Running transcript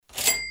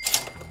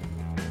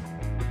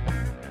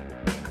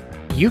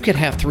You could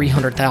have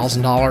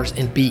 $300,000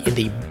 and be in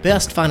the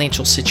best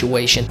financial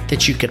situation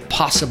that you could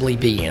possibly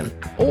be in.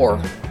 Or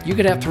you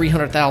could have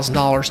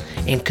 $300,000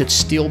 and could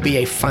still be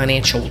a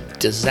financial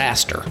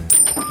disaster.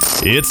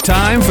 It's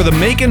time for the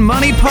Making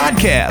Money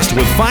Podcast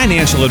with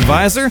financial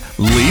advisor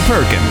Lee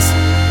Perkins.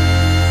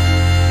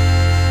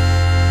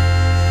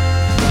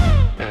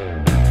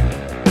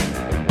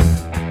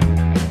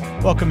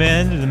 Welcome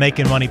in to the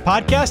Making Money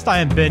Podcast. I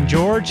am Ben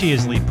George. He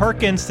is Lee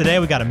Perkins. Today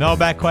we got a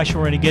mailbag question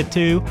we're going to get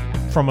to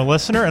from a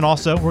listener, and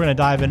also we're going to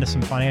dive into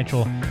some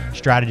financial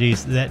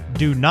strategies that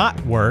do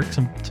not work,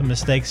 some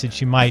mistakes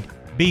that you might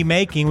be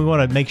making. We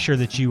want to make sure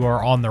that you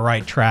are on the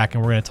right track,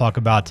 and we're going to talk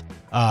about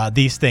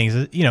these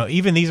things. You know,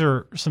 even these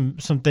are some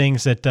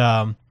things that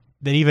that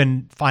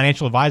even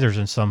financial advisors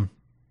in some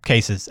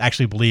cases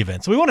actually believe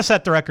in. So we want to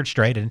set the record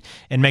straight and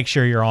make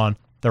sure you're on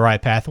the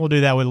right path. We'll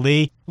do that with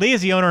Lee. Lee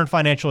is the owner and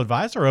financial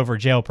advisor over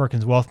at J.L.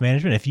 Perkins Wealth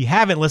Management. If you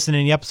haven't listened to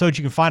any episodes,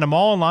 you can find them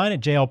all online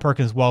at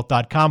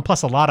jlperkinswealth.com,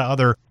 plus a lot of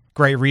other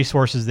great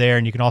resources there.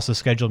 And you can also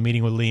schedule a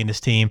meeting with Lee and his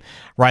team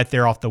right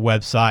there off the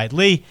website.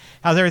 Lee,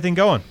 how's everything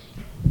going?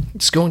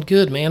 It's going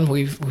good, man.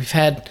 We've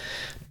had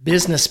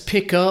business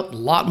pick up, a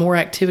lot more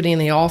activity in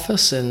the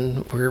office,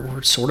 and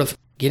we're sort of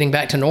getting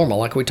back to normal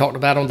like we talked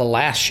about on the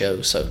last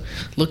show. So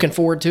looking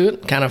forward to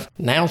it. Kind of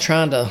now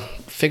trying to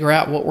figure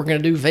out what we're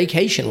going to do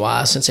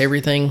vacation-wise, since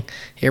everything,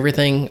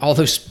 all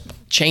those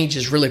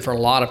changes really for a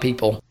lot of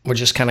people were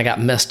just kind of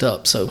got messed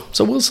up. So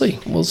we'll see.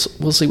 We'll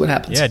see what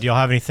happens. Yeah. Do y'all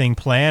have anything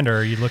planned, or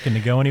are you looking to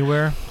go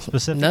anywhere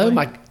specifically?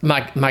 No,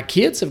 my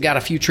kids have got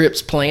a few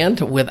trips planned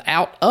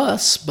without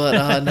us,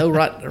 but no,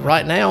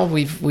 right now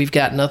we've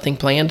got nothing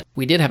planned.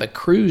 We did have a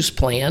cruise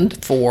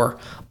planned for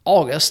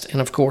August,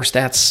 and of course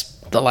that's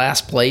the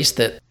last place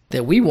that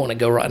we want to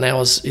go right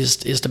now is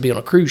to be on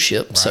a cruise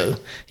ship. Right. So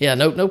yeah,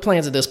 no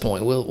plans at this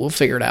point. We'll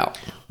figure it out.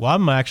 Well,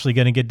 I'm actually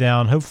going to get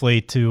down hopefully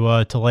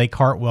to Lake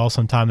Hartwell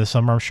sometime this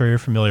summer. I'm sure you're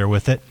familiar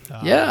with it.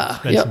 Yeah,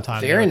 spend some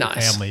time very there with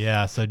nice. the family.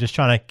 Yeah, so just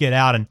trying to get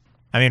out, and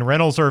I mean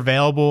rentals are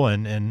available,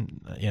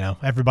 and you know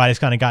everybody's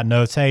kind of got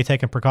notes. Hey,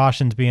 taking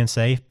precautions, being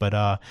safe. But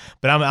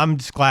I'm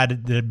just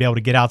glad to be able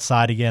to get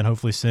outside again,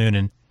 hopefully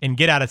soon, and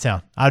get out of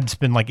town. I've just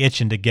been like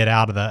itching to get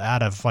out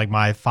of like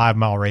my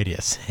 5-mile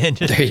radius and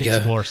just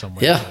explore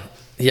somewhere. Yeah.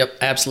 Yep,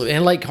 absolutely.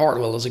 And Lake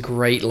Hartwell is a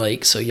great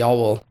lake, so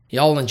y'all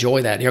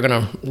enjoy that. You're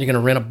gonna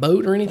rent a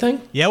boat or anything?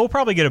 Yeah, we'll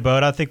probably get a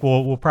boat. I think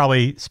we'll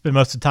probably spend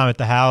most of the time at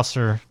the house,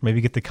 or maybe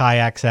get the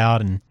kayaks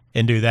out and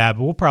do that.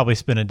 But we'll probably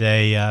spend a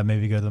day,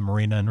 maybe go to the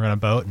marina and rent a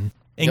boat and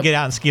get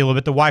out and ski a little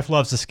bit. The wife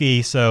loves to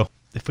ski, so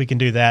if we can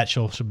do that,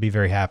 she'll be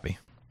very happy.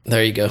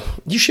 There you go.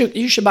 You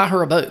should buy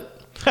her a boat.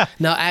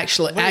 No,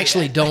 actually,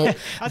 don't.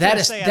 That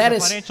is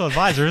financial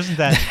advisor. Isn't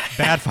that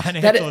bad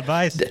financial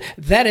advice?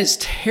 That is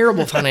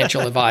terrible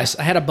financial advice.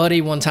 I had a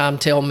buddy one time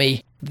tell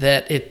me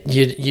that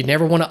you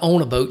never want to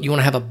own a boat. You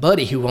want to have a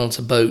buddy who owns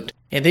a boat.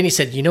 And then he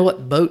said, "You know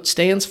what BOAT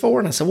stands for?"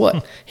 And I said,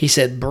 "What?" He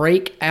said,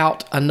 "Break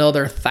out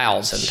another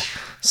 1,000."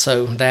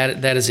 So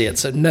that is it.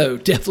 So no,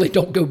 definitely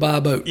don't go buy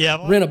a boat.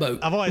 Yeah, rent a boat.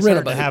 I've always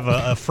heard to have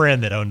a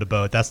friend that owned a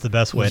boat. That's the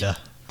best way to.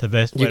 The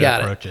best way to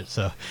approach it.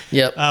 So,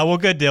 yep. Well,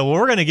 good deal. Well,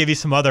 we're going to give you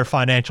some other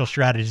financial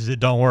strategies that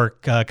don't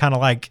work, kind of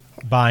like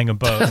buying a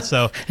boat.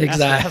 So exactly.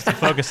 That's the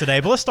focus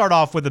today. But let's start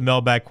off with the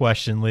mailbag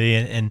question, Lee,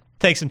 and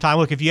take some time.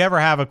 Look, if you ever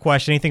have a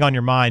question, anything on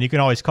your mind, you can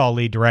always call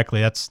Lee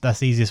directly. That's the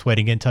easiest way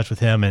to get in touch with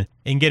him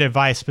and get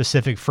advice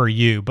specific for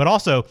you. But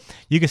also,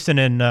 you can send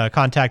in,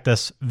 contact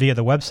us via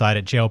the website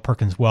at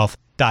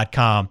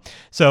jlperkinswealth.com.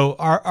 So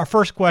our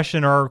first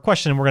question, or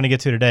question we're going to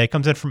get to today,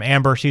 comes in from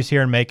Amber. She's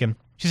here in Macon.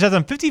 She says,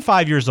 "I'm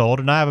 55 years old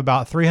and I have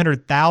about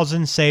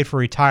 $300,000 saved for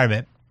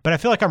retirement, but I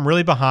feel like I'm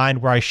really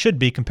behind where I should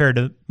be compared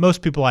to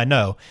most people I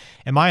know.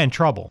 Am I in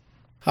trouble?"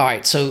 All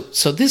right. So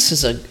this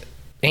is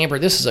Amber,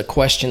 this is a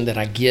question that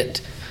I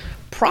get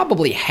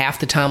probably half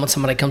the time when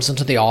somebody comes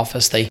into the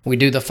office. We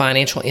do the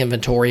financial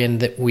inventory, and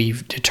that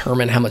we've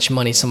determined how much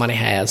money somebody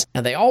has.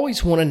 And they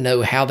always want to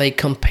know how they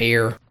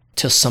compare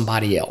to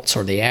somebody else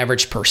or the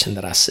average person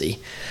that I see.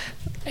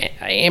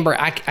 Amber,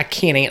 I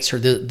can't answer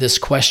this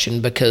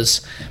question, because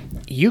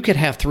you could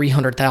have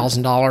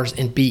 $300,000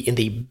 and be in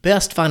the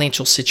best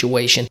financial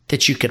situation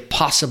that you could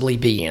possibly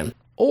be in.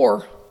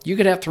 Or you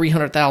could have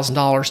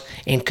 $300,000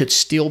 and could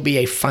still be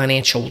a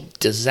financial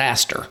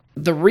disaster.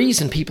 The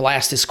reason people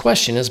ask this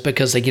question is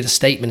because they get a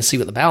statement and see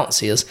what the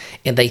balance is,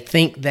 and they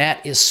think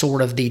that is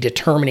sort of the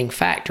determining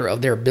factor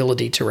of their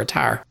ability to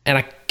retire. And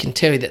I can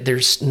tell you that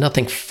there's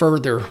nothing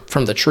further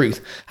from the truth.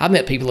 I've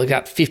met people who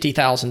got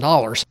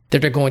 $50,000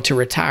 that are going to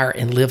retire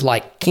and live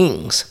like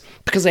kings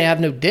because they have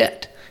no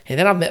debt. And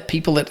then I've met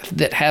people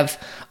that have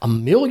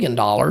 $1 million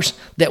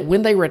that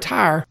when they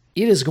retire,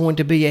 it is going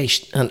to be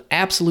an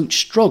absolute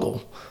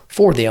struggle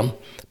for them,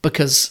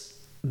 because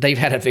they've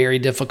had a very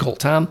difficult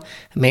time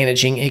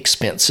managing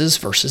expenses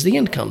versus the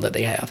income that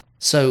they have.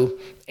 So,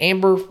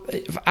 Amber,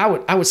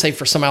 I would say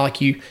for somebody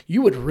like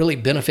you would really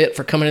benefit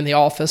for coming in the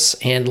office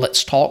and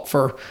let's talk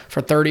for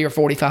 30 or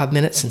 45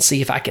 minutes and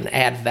see if I can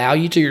add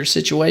value to your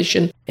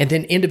situation. And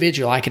then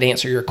individual, I could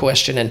answer your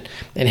question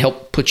and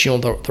help put you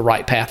on the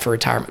right path for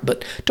retirement.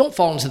 But don't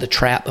fall into the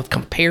trap of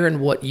comparing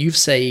what you've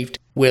saved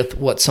with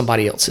what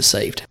somebody else has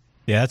saved.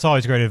 Yeah, that's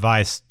always great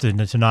advice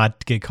to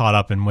not get caught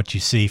up in what you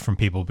see from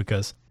people,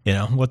 because,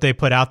 what they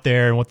put out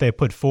there and what they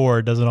put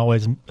forward doesn't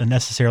always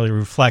necessarily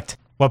reflect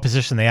what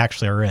position they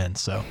actually are in.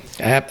 So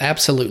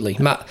absolutely.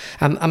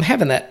 I'm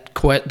having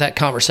that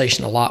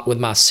conversation a lot with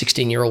my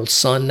 16-year-old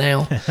son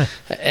now.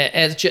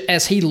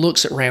 As he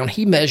looks around,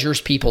 he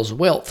measures people's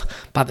wealth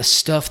by the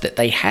stuff that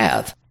they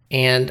have.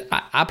 And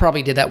I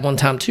probably did that one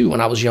time too when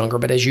I was younger.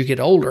 But as you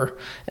get older,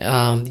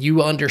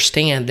 you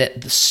understand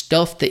that the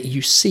stuff that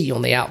you see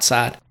on the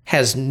outside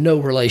has no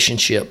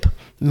relationship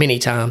many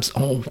times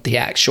on the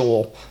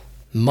actual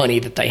money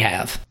that they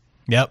have.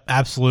 Yep,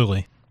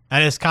 absolutely.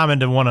 And it's common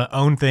to want to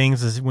own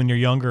things as when you're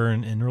younger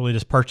and really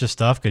just purchase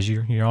stuff because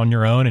you're on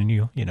your own and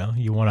you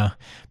want to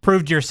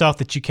prove to yourself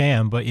that you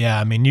can. But yeah,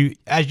 I mean,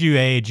 as you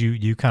age,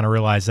 you kind of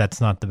realize that's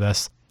not the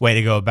best way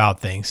to go about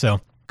things.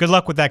 So good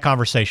luck with that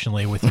conversation,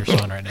 Lee, with your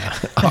son right now.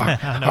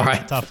 I know all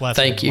right. It's a tough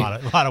lesson. Thank you.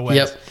 A lot of ways.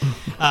 Yep,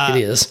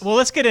 it is. Well,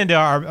 let's get into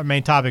our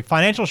main topic: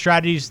 financial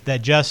strategies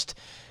that just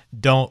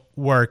don't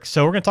work.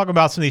 So we're going to talk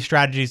about some of these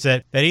strategies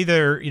that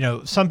either,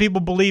 some people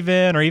believe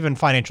in, or even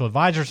financial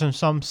advisors in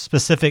some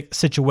specific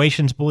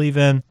situations believe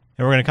in. And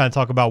we're going to kind of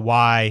talk about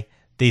why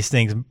these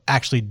things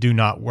actually do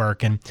not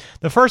work. And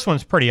the first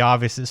one's pretty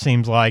obvious, it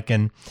seems like,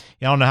 and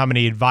I don't know how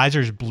many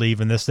advisors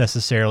believe in this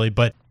necessarily,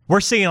 but we're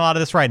seeing a lot of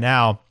this right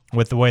now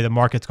with the way the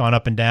market's gone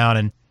up and down,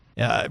 and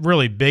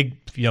really big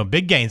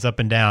gains up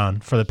and down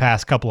for the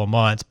past couple of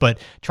months. But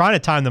trying to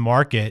time the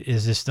market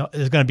is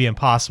going to be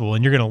impossible,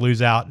 and you're going to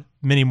lose out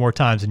many more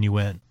times than you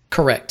win.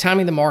 Correct.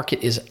 Timing the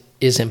market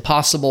is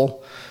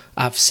impossible.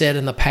 I've said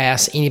in the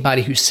past,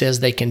 anybody who says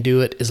they can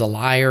do it is a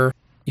liar.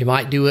 You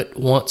might do it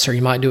once or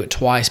you might do it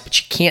twice, but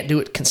you can't do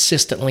it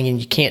consistently, and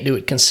you can't do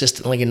it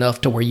consistently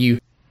enough to where you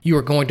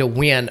are going to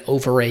win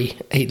over a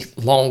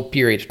long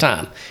period of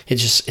time.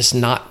 It's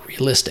not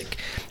realistic.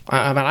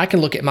 I mean, I can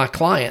look at my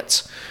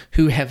clients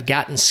who have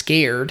gotten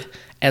scared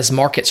as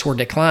markets were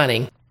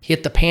declining,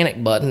 hit the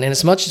panic button, and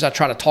as much as I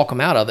try to talk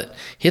them out of it,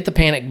 hit the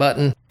panic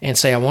button and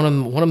say, I want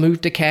to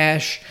move to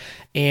cash,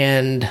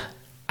 and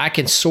I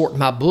can sort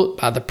my book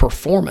by the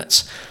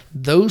performance.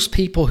 Those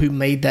people who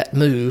made that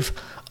move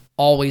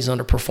always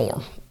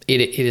underperform.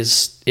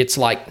 It's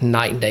like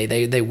night and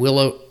day. They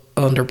will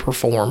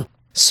underperform.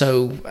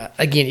 So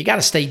again, you got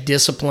to stay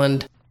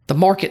disciplined. The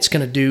market's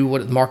going to do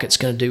what the market's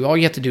going to do. All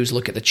you have to do is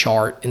look at the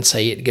chart and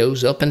say it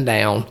goes up and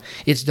down.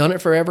 It's done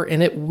it forever,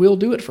 and it will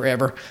do it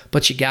forever,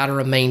 but you got to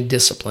remain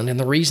disciplined. And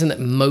the reason that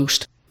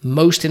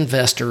most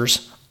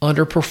investors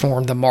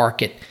underperform the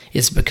market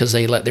is because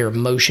they let their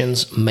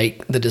emotions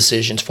make the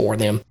decisions for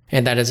them.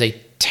 And that is a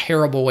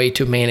terrible way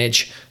to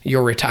manage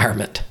your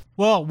retirement.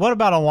 Well, what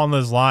about along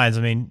those lines?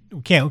 I mean,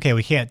 we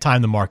can't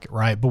time the market,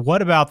 right? But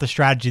what about the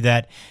strategy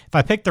that if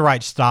I pick the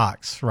right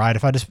stocks, right?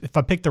 If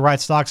I pick the right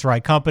stocks, the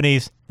right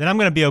companies, then I'm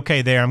going to be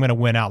okay there. I'm going to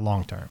win out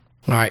long term.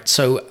 All right.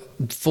 So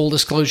full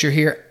disclosure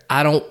here,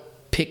 I don't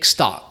pick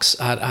stocks.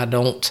 I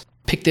don't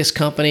pick this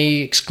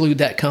company, exclude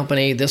that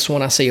company. This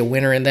one, I see a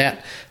winner in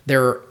that.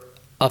 There are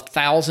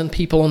 1,000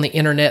 people on the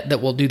internet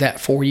that will do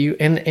that for you.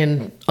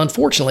 And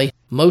unfortunately,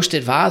 most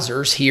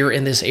advisors here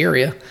in this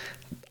area,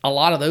 a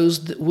lot of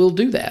those will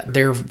do that.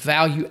 Their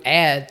value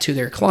add to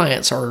their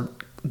clients are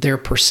their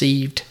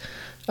perceived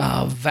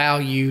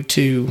value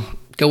to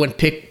go and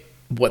pick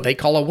what they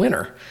call a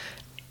winner.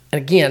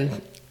 And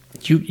again,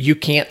 you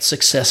can't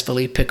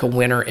successfully pick a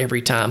winner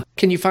every time.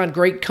 Can you find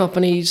great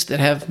companies that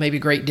have maybe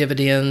great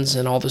dividends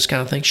and all those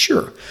kind of things?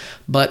 Sure.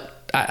 But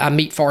I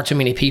meet far too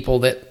many people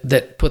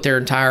that put their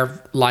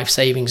entire life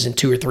savings in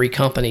 2 or 3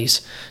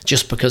 companies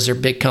just because they're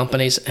big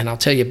companies. And I'll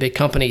tell you, big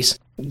companies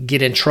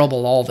get in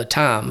trouble all the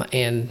time.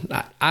 And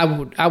I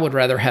would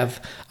rather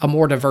have a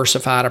more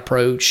diversified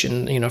approach.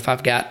 And if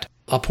I've got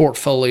a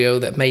portfolio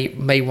that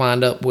may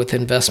wind up with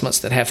investments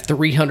that have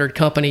 300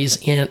 companies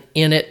in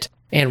it,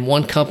 and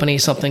one company,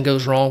 something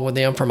goes wrong with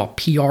them from a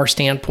PR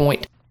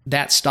standpoint,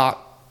 that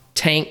stock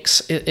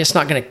tanks, it's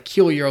not going to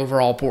kill your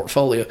overall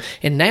portfolio.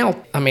 And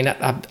now, I mean,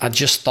 I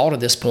just thought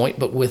of this point,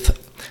 but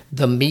with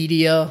the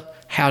media,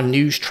 how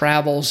news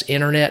travels,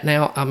 internet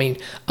now, I mean,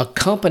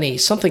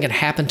 something can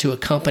happen to a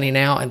company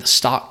now and the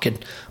stock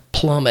could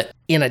plummet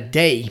in a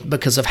day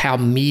because of how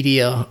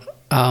media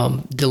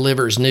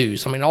delivers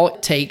news. I mean, all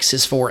it takes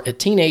is for a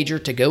teenager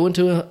to go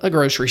into a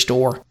grocery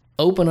store,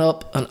 open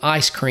up an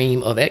ice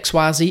cream of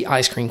XYZ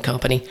ice cream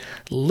company,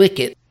 lick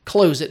it,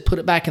 close it, put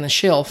it back in the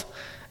shelf,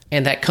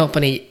 and that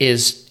company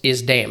is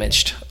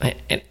damaged.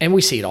 And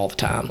we see it all the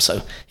time.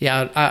 So,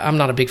 yeah, I'm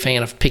not a big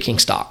fan of picking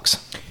stocks.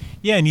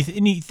 Yeah, and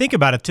you think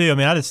about it, too. I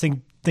mean, I just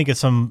think of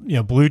some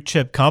blue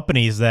chip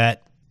companies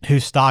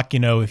whose stock,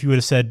 if you would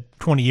have said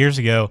 20 years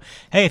ago,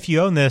 hey, if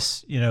you own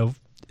this,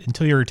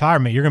 until your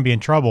retirement, you're going to be in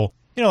trouble.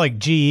 Like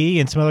GE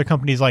and some other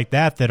companies like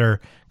that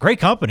are great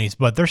companies,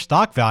 but their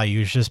stock value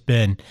has just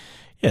been,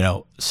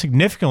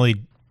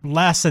 significantly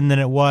less than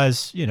it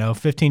was,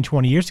 15,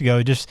 20 years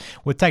ago. Just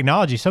with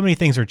technology, so many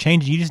things are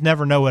changing. You just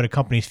never know what a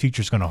company's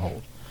future is going to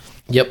hold.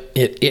 Yep,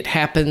 it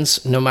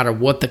happens no matter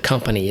what the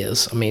company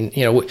is. I mean,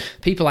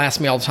 people ask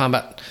me all the time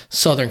about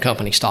Southern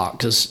Company stock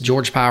because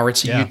Georgia Power,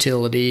 it's a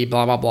utility,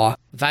 blah, blah, blah.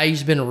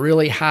 Value's been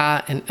really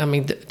high. And I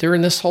mean,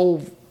 during this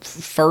whole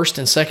first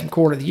and second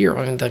quarter of the year,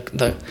 I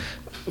mean,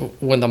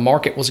 when the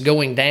market was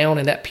going down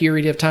in that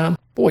period of time,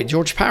 boy,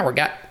 Georgia Power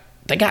got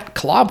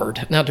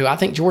clobbered. Now, do I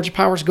think Georgia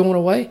Power is going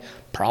away?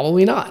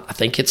 Probably not. I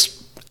think it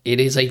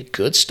is a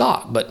good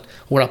stock, but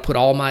would I put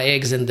all my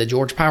eggs in the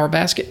Georgia Power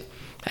basket?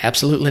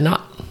 Absolutely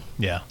not.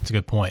 Yeah, that's a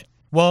good point.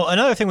 Well,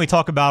 another thing we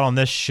talk about on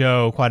this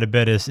show quite a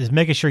bit is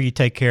making sure you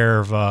take care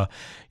of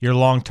your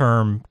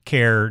long-term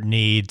care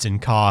needs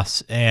and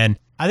costs. And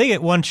I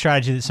think one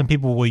strategy that some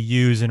people will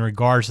use in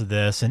regards to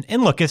this, and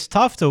look, it's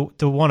tough to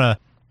want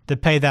to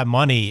pay that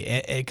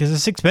money because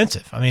it's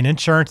expensive. I mean,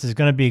 insurance is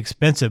going to be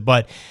expensive,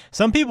 but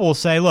some people will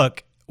say,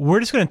 look, we're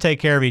just going to take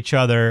care of each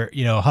other,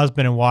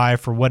 husband and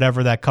wife or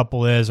whatever that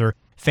couple is, or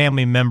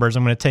family members.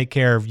 I'm going to take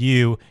care of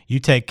you, you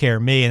take care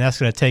of me, and that's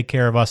going to take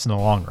care of us in the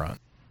long run.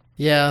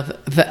 Yeah,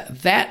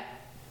 that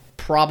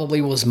probably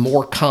was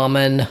more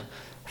common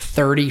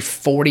 30,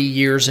 40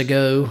 years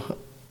ago,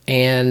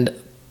 and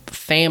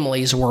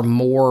families were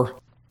more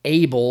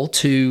able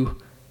to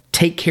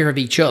take care of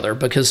each other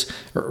because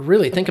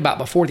really think about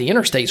before the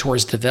interstates were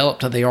as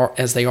developed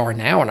as they are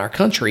now in our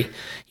country.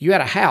 You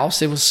had a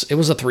house, it was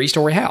a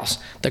 3-story house.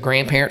 The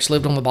grandparents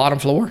lived on the bottom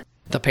floor,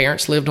 the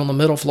parents lived on the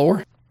middle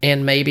floor,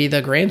 and maybe the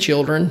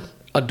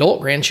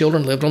adult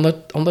grandchildren lived on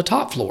the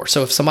top floor.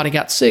 So if somebody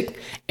got sick,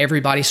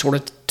 everybody sort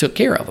of took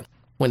care of them.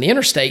 When the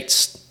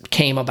interstates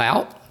came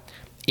about,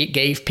 it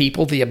gave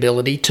people the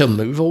ability to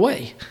move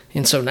away.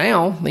 And so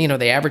now,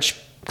 the average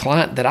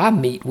client that I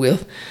meet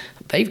with,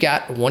 they've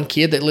got one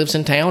kid that lives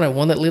in town and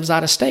one that lives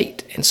out of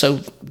state. And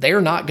so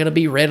they're not going to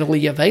be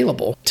readily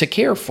available to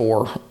care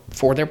for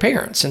their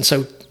parents. And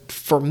so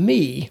for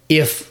me,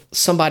 if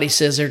somebody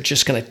says they're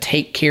just going to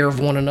take care of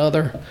one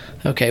another,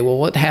 okay, well,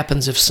 what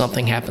happens if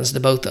something happens to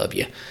both of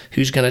you?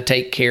 Who's going to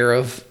take care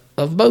of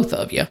both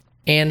of you?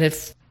 And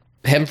if,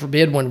 heaven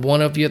forbid, when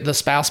one of you, the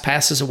spouse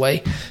passes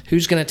away,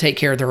 who's going to take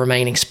care of the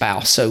remaining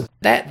spouse? So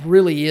that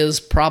really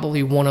is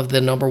probably one of the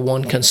number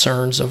one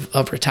concerns of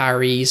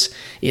retirees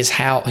is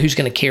who's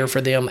going to care for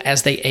them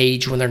as they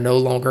age when they're no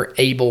longer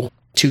able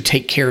to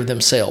take care of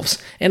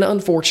themselves. And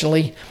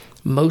unfortunately,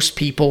 most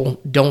people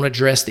don't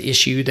address the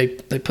issue. They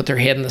put their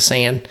head in the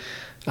sand,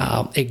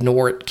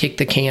 ignore it, kick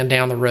the can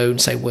down the road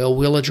and say, well,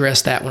 we'll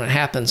address that when it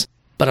happens.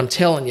 But I'm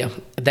telling you,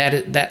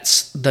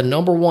 that's the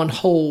number one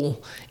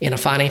hole in a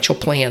financial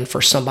plan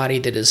for somebody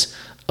that is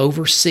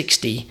over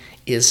 60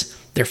 is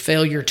their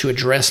failure to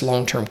address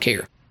long-term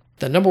care.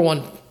 The number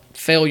one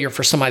failure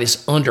for somebody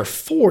that's under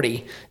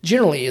 40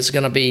 generally is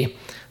going to be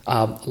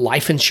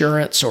life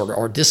insurance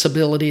or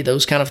disability,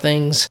 those kind of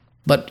things.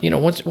 But,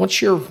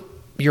 once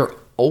you're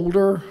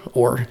older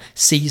or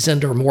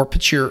seasoned or more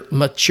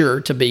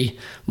mature to be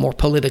more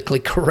politically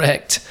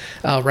correct,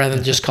 rather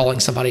than just calling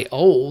somebody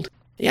old.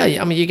 Yeah,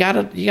 I mean, you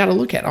gotta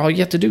look at it. All you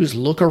have to do is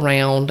look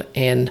around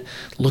and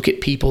look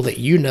at people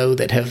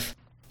that have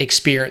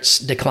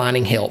experienced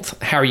declining health.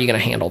 How are you going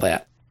to handle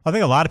that? I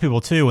think a lot of people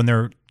too, when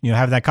they're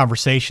having that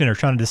conversation or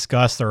trying to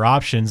discuss their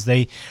options,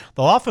 they'll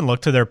often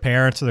look to their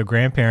parents or their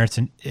grandparents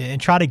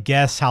and try to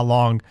guess how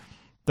long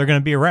they're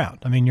going to be around.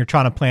 I mean, you're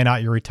trying to plan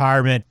out your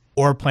retirement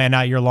or plan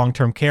out your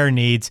long-term care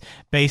needs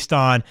based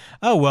on,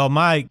 oh, well,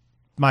 my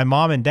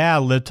mom and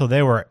dad lived till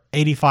they were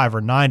 85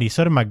 or 90.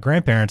 So did my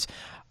grandparents.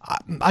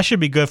 I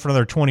should be good for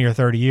another 20 or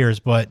 30 years,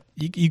 but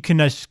you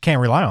just can't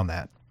rely on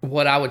that.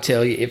 What I would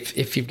tell you,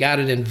 if you've got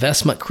an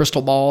investment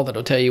crystal ball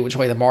that'll tell you which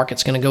way the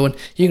market's going to go, and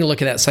you can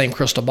look at that same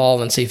crystal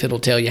ball and see if it'll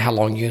tell you how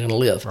long you're going to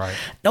live. Right.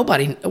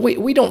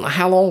 We don't know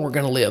how long we're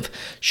going to live.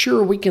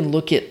 Sure, we can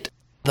look at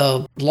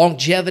the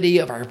longevity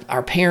of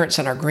our parents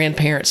and our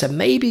grandparents and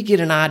maybe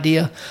get an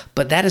idea,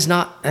 but that's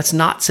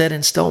not set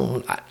in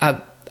stone.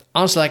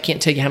 Honestly, I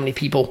can't tell you how many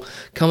people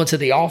come into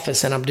the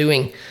office and I'm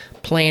doing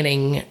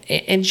planning,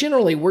 and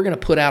generally we're going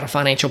to put out a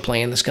financial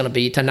plan that's going to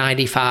be to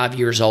 95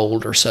 years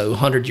old or so,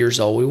 100 years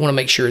old. We want to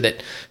make sure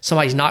that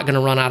somebody's not going to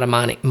run out of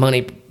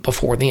money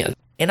before then.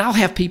 And I'll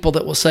have people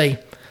that will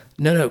say,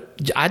 no,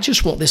 I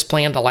just want this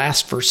plan to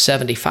last for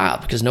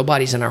 75 because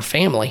nobody's in our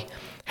family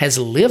has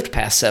lived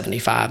past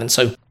 75. And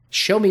so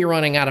show me you're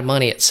running out of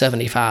money at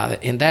 75.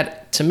 And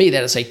that, to me,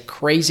 that is a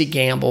crazy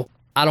gamble.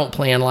 I don't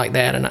plan like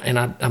that. And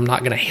I'm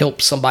not going to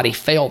help somebody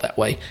fail that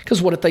way.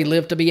 Because what if they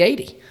live to be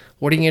 80?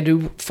 What are you going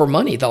to do for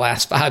money the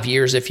last 5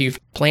 years if you've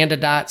planned to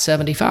die at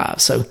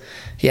 75? So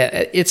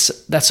yeah,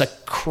 that's a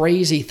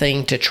crazy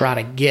thing to try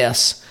to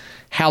guess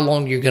how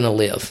long you're going to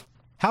live.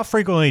 How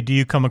frequently do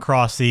you come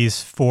across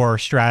these 4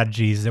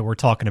 strategies that we're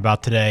talking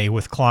about today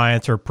with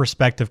clients or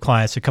prospective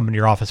clients who come into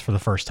your office for the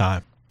first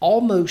time?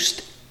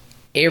 Almost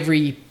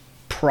every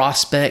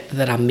prospect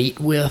that I meet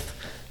with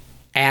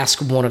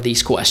asks one of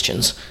these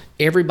questions.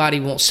 Everybody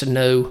wants to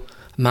know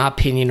my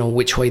opinion on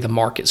which way the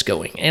market's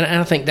going. And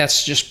I think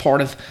that's just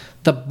part of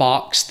the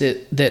box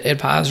that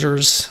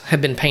advisors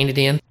have been painted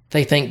in.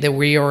 They think that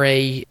we are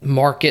a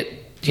market,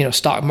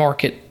 stock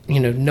market,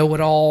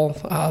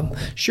 know-it-all.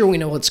 Sure, we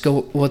know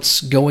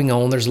what's going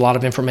on. There's a lot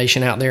of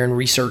information out there and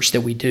research that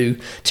we do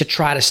to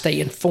try to stay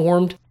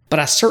informed. But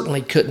I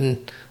certainly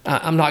couldn't.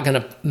 I'm not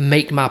going to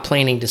make my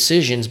planning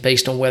decisions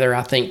based on whether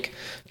I think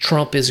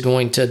Trump is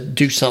going to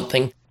do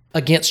something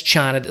against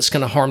China that's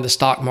going to harm the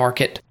stock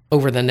market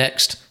over the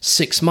next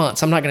 6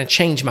 months. I'm not going to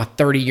change my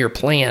 30-year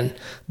plan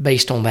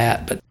based on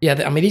that. But yeah,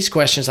 these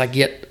questions I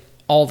get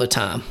all the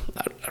time.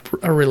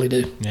 I really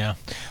do. Yeah.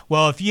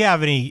 Well, if you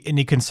have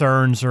any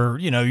concerns or,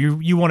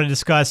 you want to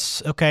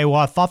discuss, okay, well,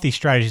 I thought these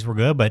strategies were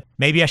good, but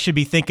maybe I should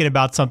be thinking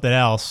about something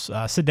else.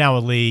 Sit down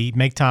with Lee,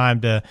 make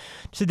time to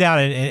sit down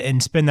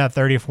and spend that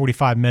 30 or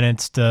 45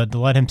 minutes to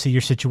let him see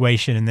your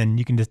situation. And then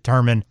you can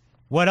determine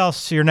what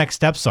else your next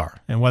steps are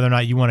and whether or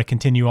not you want to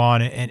continue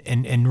on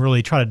and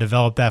really try to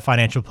develop that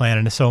financial plan.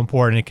 And it's so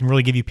important. It can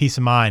really give you peace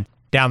of mind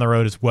down the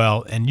road as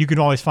well. And you can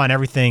always find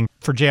everything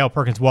for J.L.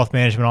 Perkins Wealth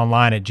Management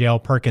online at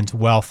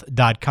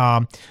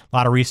jlperkinswealth.com. A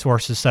lot of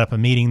resources, set up a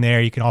meeting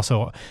there. You can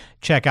also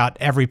check out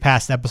every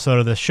past episode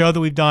of the show that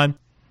we've done.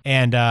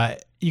 And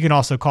you can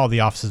also call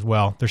the office as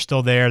well. They're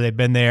still there. They've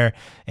been there,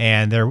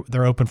 and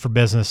they're open for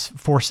business,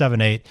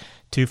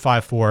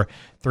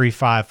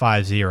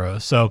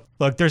 478-254-3550. So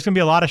look, there's going to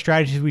be a lot of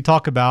strategies we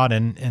talk about,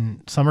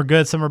 and some are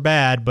good, some are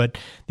bad, but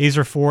these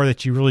are 4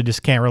 that you really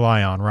just can't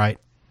rely on, right?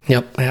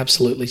 Yep,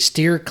 absolutely.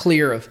 Steer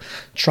clear of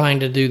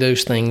trying to do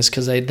those things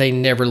because they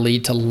never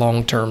lead to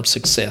long-term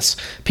success.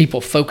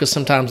 People focus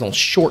sometimes on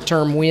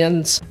short-term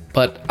wins,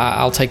 but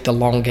I'll take the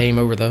long game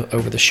over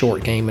the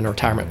short game in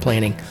retirement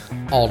planning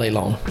all day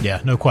long.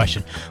 Yeah, no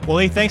question. Well,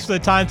 Lee, thanks for the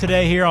time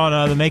today here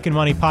on the Making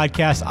Money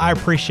podcast. I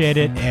appreciate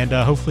it, and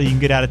hopefully you can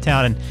get out of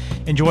town and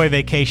enjoy a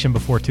vacation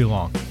before too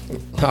long.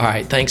 All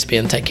right, thanks,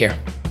 Ben. Take care.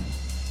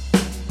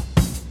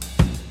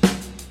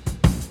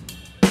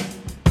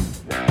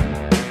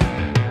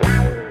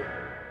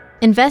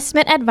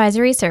 Investment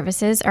advisory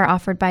services are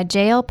offered by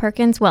J.L.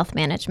 Perkins Wealth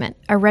Management,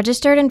 a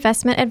registered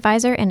investment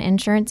advisor and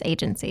insurance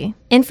agency.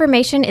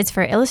 Information is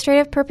for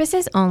illustrative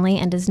purposes only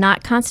and does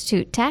not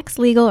constitute tax,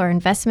 legal, or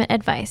investment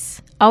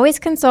advice. Always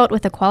consult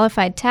with a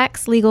qualified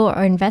tax, legal,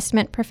 or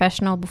investment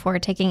professional before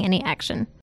taking any action.